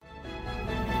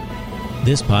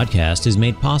This podcast is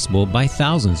made possible by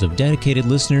thousands of dedicated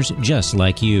listeners just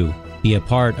like you. Be a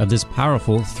part of this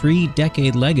powerful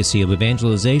 3-decade legacy of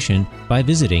evangelization by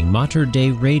visiting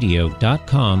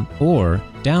materdeiradio.com or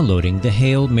downloading the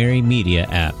Hail Mary Media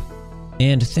app.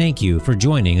 And thank you for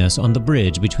joining us on the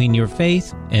bridge between your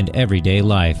faith and everyday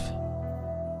life.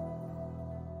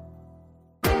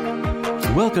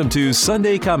 Welcome to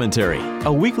Sunday Commentary,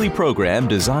 a weekly program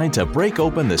designed to break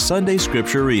open the Sunday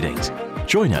Scripture readings.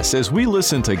 Join us as we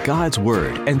listen to God's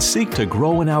Word and seek to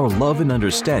grow in our love and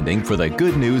understanding for the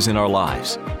good news in our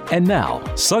lives. And now,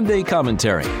 Sunday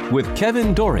Commentary with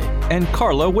Kevin Doran and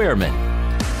Carla Wehrman.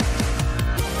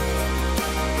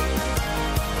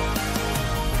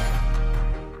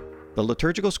 The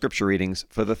liturgical scripture readings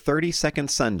for the 32nd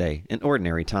Sunday in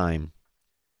Ordinary Time.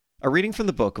 A reading from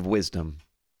the Book of Wisdom.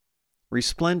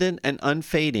 Resplendent and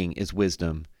unfading is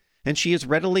wisdom, and she is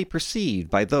readily perceived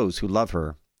by those who love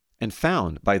her, and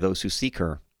found by those who seek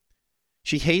her.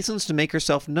 She hastens to make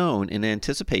herself known in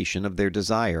anticipation of their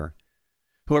desire.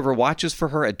 Whoever watches for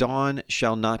her at dawn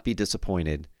shall not be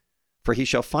disappointed, for he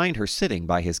shall find her sitting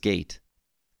by his gate.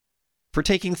 For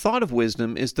taking thought of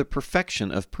wisdom is the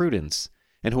perfection of prudence,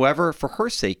 and whoever for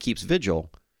her sake keeps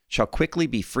vigil shall quickly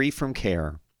be free from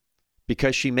care,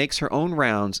 because she makes her own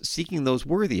rounds seeking those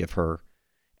worthy of her,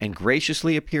 and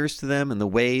graciously appears to them in the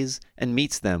ways and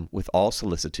meets them with all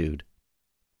solicitude.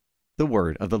 The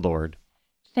word of the Lord.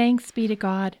 Thanks be to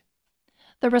God.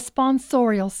 The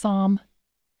responsorial psalm.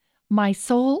 My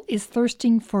soul is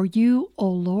thirsting for you, O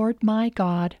Lord my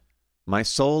God. My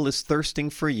soul is thirsting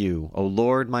for you, O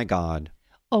Lord my God.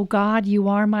 O God, you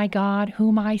are my God,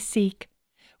 whom I seek.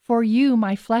 For you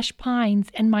my flesh pines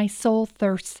and my soul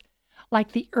thirsts,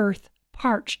 like the earth,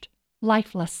 parched,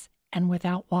 lifeless, and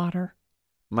without water.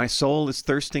 My soul is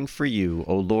thirsting for you,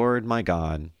 O Lord my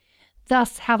God.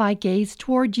 Thus have I gazed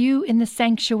toward you in the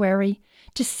sanctuary,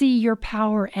 to see your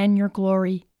power and your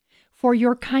glory. For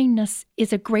your kindness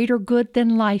is a greater good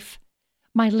than life.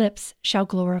 My lips shall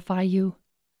glorify you.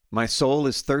 My soul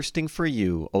is thirsting for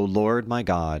you, O Lord my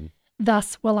God.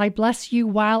 Thus will I bless you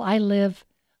while I live.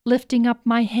 Lifting up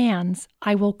my hands,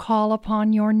 I will call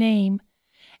upon your name.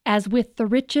 As with the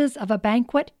riches of a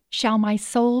banquet shall my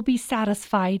soul be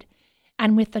satisfied,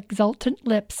 and with exultant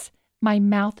lips my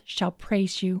mouth shall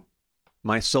praise you.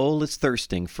 My soul is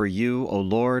thirsting for you, O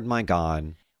Lord my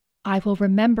God. I will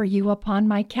remember you upon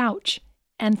my couch,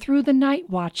 and through the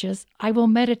night watches I will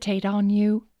meditate on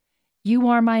you. You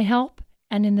are my help,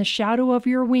 and in the shadow of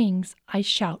your wings I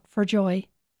shout for joy.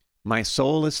 My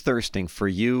soul is thirsting for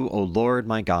you, O Lord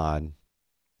my God.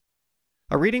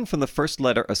 A reading from the first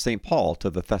letter of St. Paul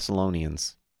to the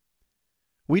Thessalonians.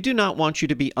 We do not want you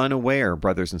to be unaware,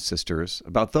 brothers and sisters,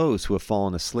 about those who have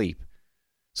fallen asleep,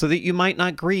 so that you might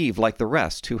not grieve like the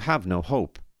rest who have no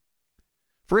hope.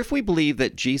 For if we believe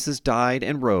that Jesus died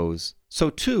and rose, so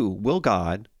too will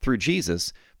God, through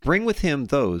Jesus, bring with him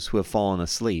those who have fallen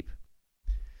asleep.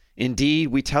 Indeed,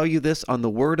 we tell you this on the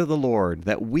word of the Lord,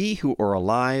 that we who are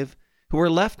alive, who are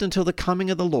left until the coming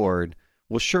of the Lord,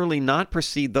 will surely not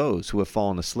precede those who have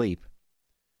fallen asleep.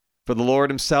 For the Lord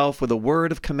himself, with a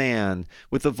word of command,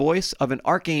 with the voice of an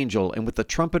archangel, and with the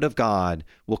trumpet of God,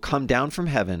 will come down from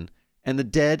heaven, and the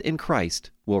dead in Christ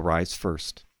will rise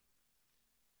first.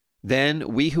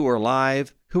 Then we who are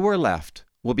alive, who are left,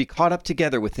 will be caught up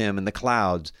together with him in the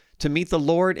clouds to meet the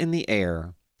Lord in the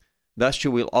air. Thus you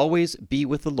will always be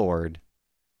with the Lord.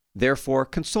 Therefore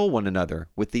console one another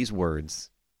with these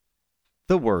words.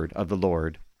 The word of the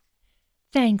Lord.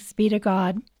 Thanks be to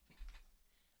God.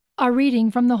 A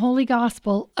reading from the Holy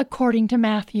Gospel according to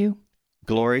Matthew.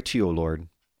 Glory to you, O Lord.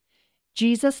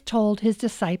 Jesus told his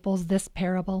disciples this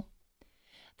parable.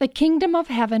 The kingdom of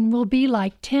heaven will be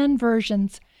like 10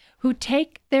 virgins who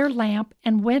take their lamp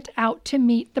and went out to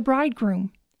meet the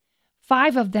bridegroom.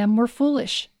 5 of them were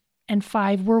foolish, and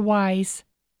 5 were wise.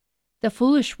 The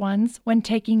foolish ones, when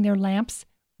taking their lamps,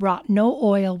 brought no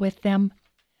oil with them,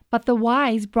 but the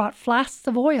wise brought flasks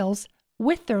of oils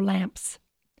with their lamps.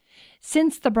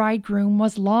 Since the bridegroom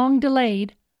was long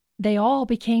delayed, they all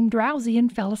became drowsy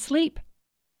and fell asleep.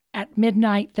 At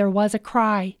midnight there was a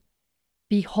cry,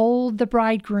 "Behold the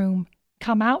bridegroom,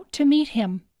 come out to meet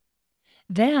him."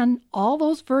 Then all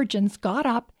those virgins got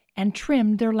up and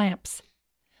trimmed their lamps.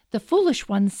 The foolish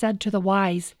ones said to the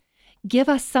wise, "Give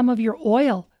us some of your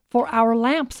oil, for our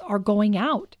lamps are going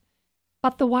out."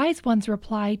 But the wise ones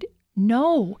replied,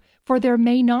 "No, for there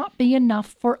may not be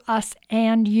enough for us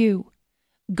and you.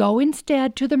 Go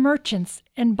instead to the merchants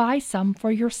and buy some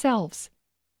for yourselves."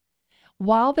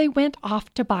 While they went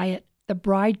off to buy it, the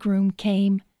bridegroom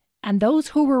came, and those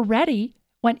who were ready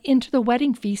went into the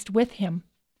wedding feast with him.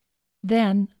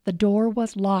 Then the door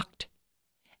was locked.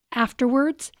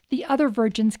 Afterwards, the other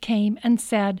virgins came and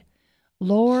said,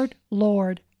 Lord,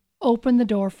 Lord, open the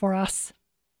door for us.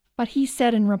 But he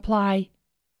said in reply,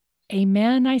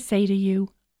 Amen, I say to you,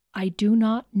 I do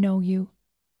not know you.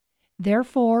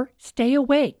 Therefore, stay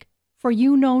awake, for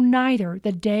you know neither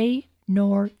the day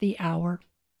nor the hour.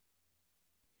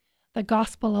 The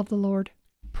Gospel of the Lord.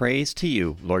 Praise to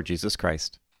you, Lord Jesus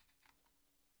Christ.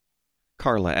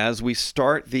 Carla, as we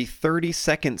start the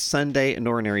 32nd Sunday in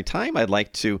Ordinary Time, I'd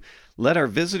like to let our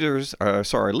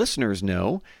listeners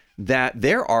know that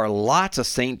there are lots of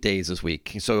saint days this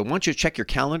week. So I want you to check your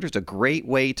calendar. It's a great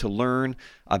way to learn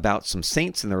about some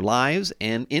saints and their lives.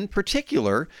 And in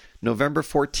particular, November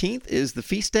 14th is the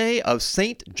feast day of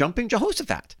Saint Jumping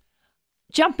Jehoshaphat.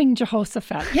 Jumping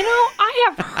Jehoshaphat. You know, I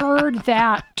have heard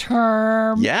that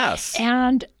term. Yes.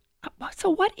 And so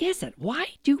what is it? Why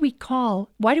do we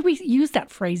use that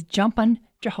phrase, jumping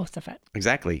Jehoshaphat?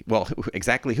 Exactly. Well,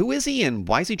 exactly. Who is he and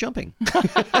why is he jumping?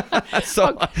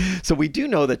 So we do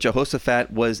know that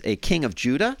Jehoshaphat was a king of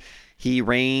Judah. He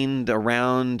reigned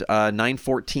around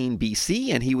 914 BC,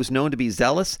 and he was known to be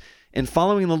zealous in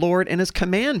following the Lord and his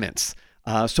commandments.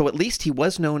 So at least he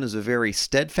was known as a very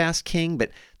steadfast king,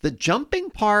 but the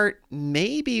jumping part,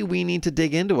 maybe we need to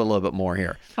dig into a little bit more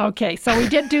here. Okay, so we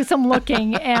did do some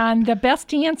looking, and the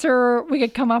best answer we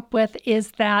could come up with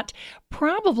is that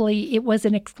probably it was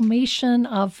an exclamation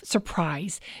of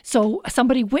surprise. So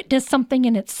somebody witnessed something,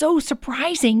 and it's so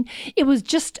surprising. It was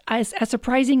just as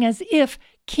surprising as if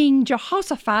King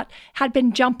Jehoshaphat had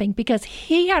been jumping, because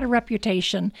he had a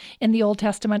reputation in the Old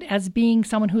Testament as being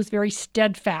someone who's very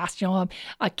steadfast,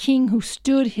 a king who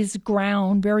stood his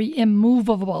ground, very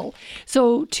immovable.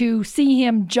 So to see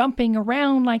him jumping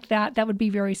around like that would be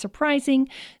very surprising.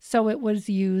 So it was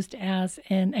used as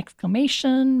an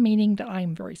exclamation, meaning that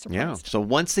I'm very surprised. Yeah. So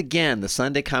once again, the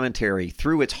Sunday Commentary,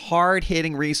 through its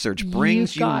hard-hitting research,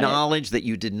 brings you knowledge that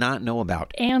you did not know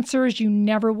about. Answers you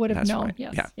never would have known. Right.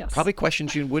 Yes, yeah. Yes. Probably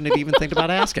questions you wouldn't have even think about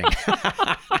asking.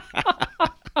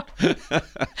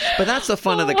 But that's the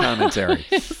fun of the commentary.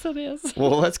 Yes, it is.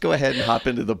 Well, let's go ahead and hop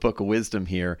into the Book of Wisdom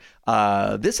here.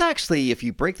 This actually, if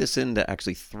you break this into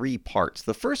actually 3 parts,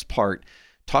 the first part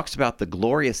talks about the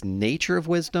glorious nature of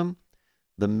wisdom.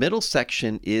 The middle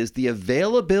section is the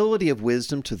availability of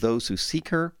wisdom to those who seek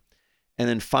her. And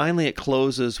then finally, it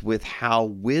closes with how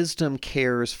wisdom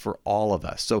cares for all of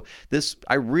us. So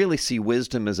I really see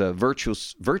wisdom as a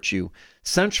virtue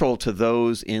central to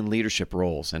those in leadership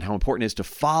roles, and how important it is to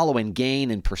follow and gain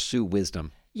and pursue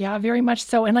wisdom. Yeah, very much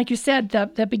so. And like you said,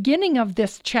 the beginning of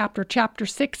this chapter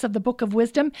 6 of the Book of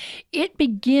Wisdom, it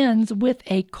begins with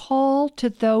a call to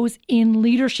those in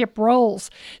leadership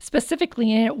roles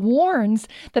specifically. And it warns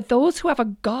that those who have a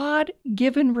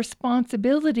God-given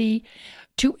responsibility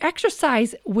to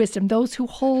exercise wisdom, those who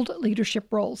hold leadership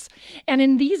roles. And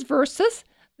in these verses,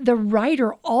 the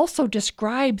writer also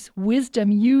describes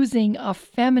wisdom using a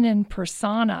feminine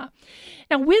persona.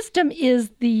 Now, wisdom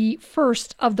is the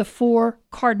first of the 4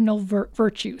 cardinal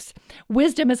virtues.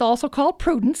 Wisdom is also called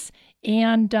prudence,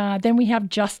 and then we have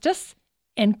justice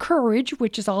and courage,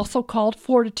 which is also called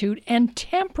fortitude, and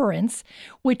temperance,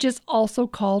 which is also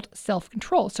called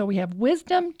self-control. So we have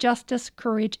wisdom, justice,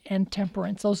 courage, and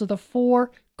temperance. Those are the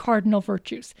 4 cardinal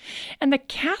virtues. And the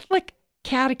Catholic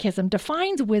Catechism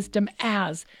defines wisdom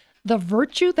as the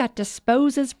virtue that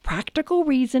disposes practical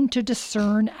reason to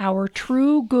discern our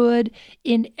true good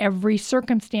in every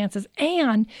circumstances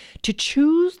and to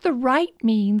choose the right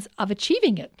means of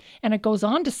achieving it. And it goes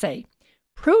on to say,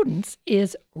 prudence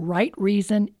is right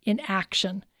reason in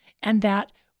action, and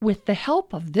that with the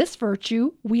help of this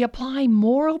virtue, we apply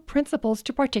moral principles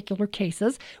to particular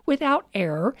cases without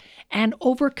error and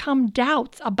overcome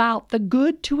doubts about the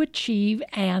good to achieve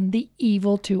and the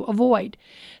evil to avoid.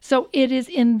 So it is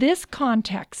in this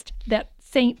context that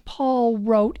St. Paul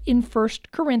wrote in 1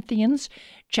 Corinthians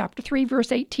chapter 3,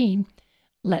 verse 18,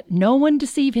 "Let no one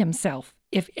deceive himself.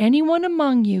 If anyone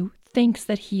among you thinks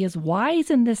that he is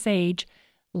wise in this age,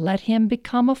 let him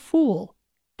become a fool,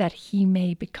 that he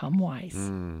may become wise."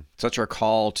 Such our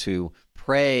call to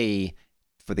pray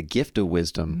for the gift of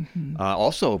wisdom.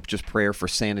 Also, just prayer for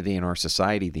sanity in our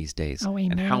society these days. Oh,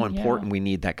 amen. And how important we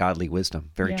need that godly wisdom.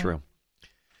 Very true.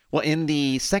 Well, in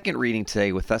the second reading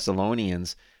today with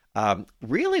Thessalonians,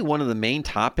 really one of the main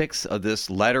topics of this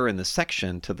letter in the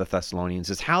section to the Thessalonians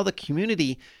is how the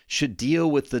community should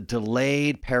deal with the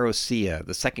delayed parousia,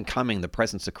 the second coming, the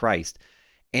presence of Christ.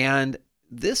 And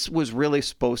this was really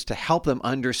supposed to help them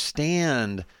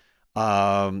understand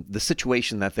the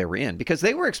situation that they were in, because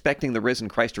they were expecting the risen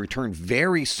Christ to return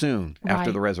very soon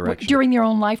after the resurrection. During their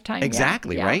own lifetime.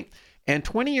 Exactly, right? And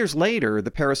 20 years later, the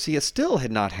parousia still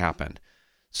had not happened.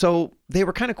 So they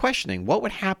were kind of questioning what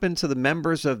would happen to the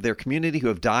members of their community who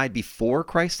have died before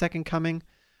Christ's second coming.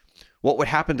 What would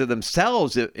happen to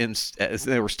themselves as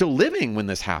they were still living when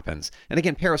this happens? And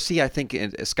again, parousia, I think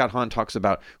Scott Hahn talks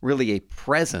about really a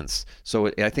presence. So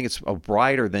I think it's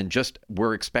brighter than just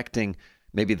we're expecting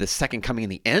maybe the second coming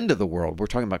and the end of the world. We're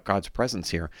talking about God's presence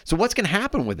here. So what's going to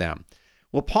happen with them?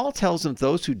 Well, Paul tells them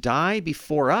those who die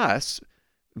before us,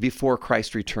 before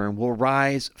Christ's return, will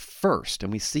rise first.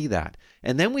 And we see that.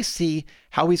 And then we see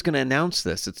how he's going to announce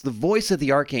this. It's the voice of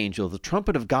the archangel, the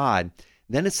trumpet of God.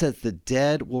 Then it says the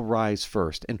dead will rise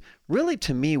first. And really,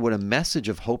 to me, what a message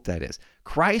of hope that is.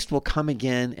 Christ will come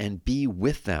again and be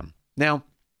with them. Now,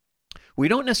 we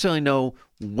don't necessarily know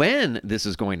when this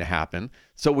is going to happen,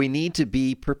 so we need to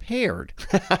be prepared.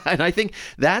 And I think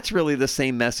that's really the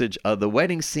same message of the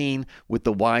wedding scene with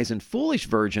the wise and foolish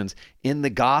virgins in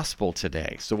the gospel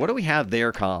today. So what do we have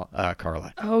there,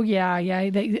 Carla? Oh, yeah.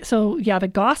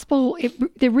 The gospel,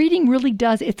 the reading really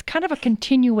does, it's kind of a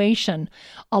continuation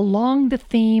along the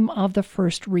theme of the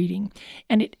first reading,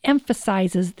 and it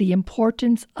emphasizes the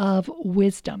importance of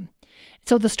wisdom.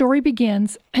 So the story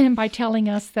begins by telling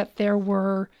us that there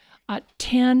were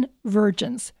 10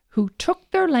 virgins who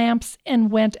took their lamps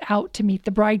and went out to meet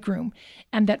the bridegroom,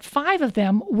 and that 5 of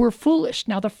them were foolish.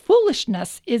 Now, the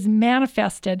foolishness is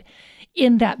manifested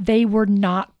in that they were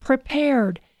not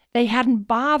prepared. They hadn't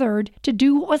bothered to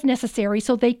do what was necessary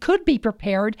so they could be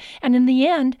prepared, and in the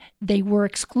end, they were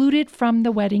excluded from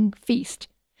the wedding feast.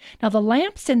 Now, the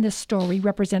lamps in this story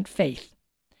represent faith.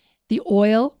 The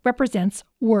oil represents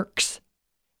works.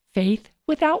 Faith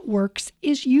without works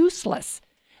is useless.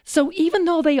 So even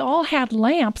though they all had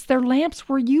lamps, their lamps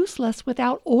were useless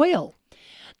without oil.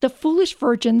 The foolish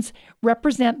virgins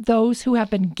represent those who have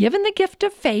been given the gift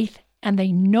of faith and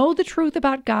they know the truth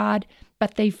about God,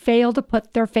 but they fail to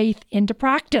put their faith into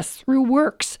practice through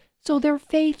works, so their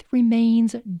faith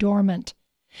remains dormant.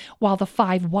 While the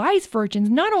 5 wise virgins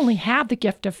not only have the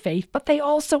gift of faith, but they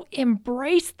also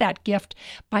embrace that gift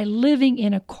by living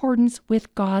in accordance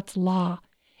with God's law.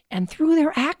 And through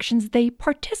their actions, they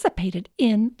participated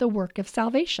in the work of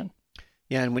salvation.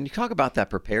 Yeah, and when you talk about that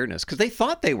preparedness, because they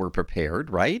thought they were prepared,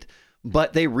 right?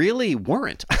 But they really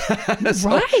weren't.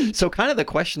 Right. So kind of the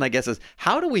question, I guess, is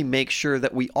how do we make sure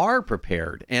that we are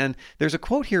prepared? And there's a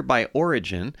quote here by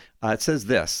Origen. It says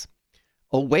this: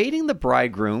 awaiting the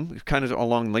bridegroom, kind of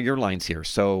along your lines here.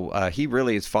 So he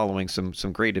really is following some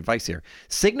great advice here.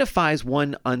 Signifies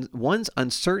one's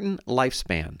uncertain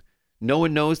lifespan. No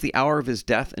one knows the hour of his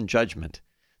death and judgment.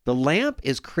 The lamp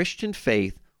is Christian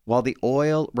faith, while the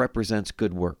oil represents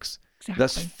good works. Exactly.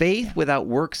 Thus, faith without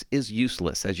works is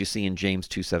useless, as you see in James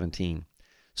 2:17.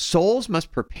 Souls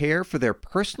must prepare for their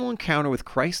personal encounter with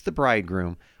Christ the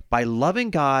bridegroom by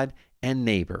loving God and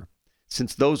neighbor,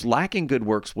 since those lacking good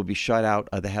works will be shut out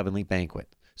of the heavenly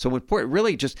banquet. So important,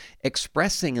 really just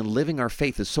expressing and living our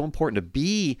faith is so important to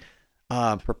be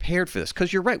prepared for this,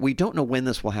 because you're right, we don't know when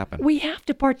this will happen. We have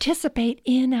to participate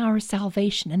in our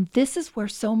salvation, and this is where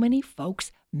so many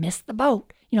folks miss the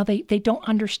boat. They don't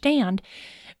understand.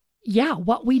 Yeah,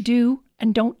 what we do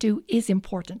and don't do is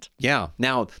important. Yeah.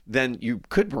 Now, then you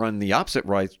could run the opposite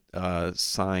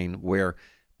sign where,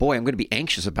 boy, I'm going to be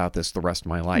anxious about this the rest of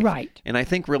my life. Right. And I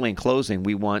think really in closing,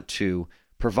 we want to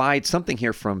provide something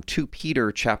here from 2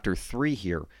 Peter chapter 3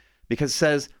 here, because it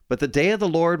says, but the day of the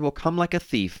Lord will come like a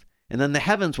thief, and then the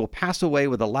heavens will pass away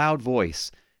with a loud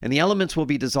voice, and the elements will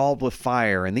be dissolved with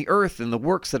fire, and the earth and the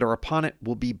works that are upon it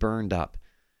will be burned up.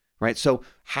 Right? So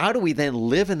how do we then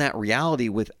live in that reality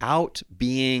without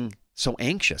being so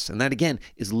anxious? And that, again,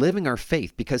 is living our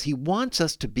faith, because he wants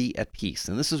us to be at peace.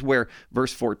 And this is where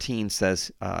verse 14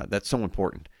 says that's so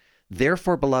important.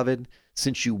 Therefore, beloved,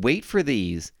 since you wait for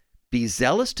these, be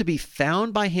zealous to be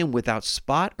found by him without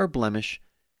spot or blemish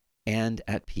and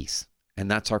at peace.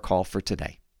 And that's our call for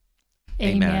today.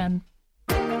 Amen.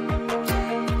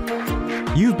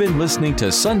 You've been listening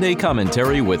to Sunday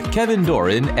Commentary with Kevin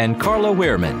Doran and Carla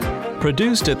Wehrman,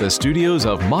 produced at the studios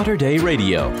of Mater Dei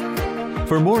Radio.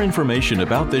 For more information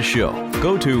about this show,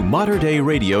 go to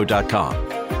materdeiradio.com.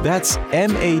 That's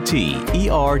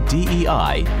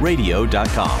MATERDEI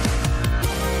radio.com.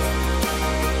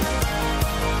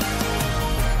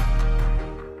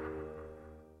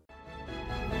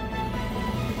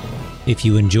 If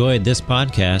you enjoyed this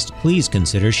podcast, please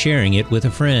consider sharing it with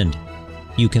a friend.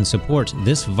 You can support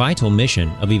this vital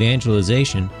mission of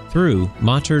evangelization through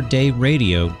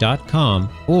materdeiradio.com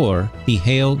or the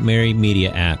Hail Mary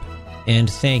Media app. And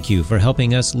thank you for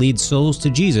helping us lead souls to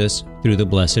Jesus through the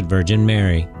Blessed Virgin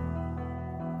Mary.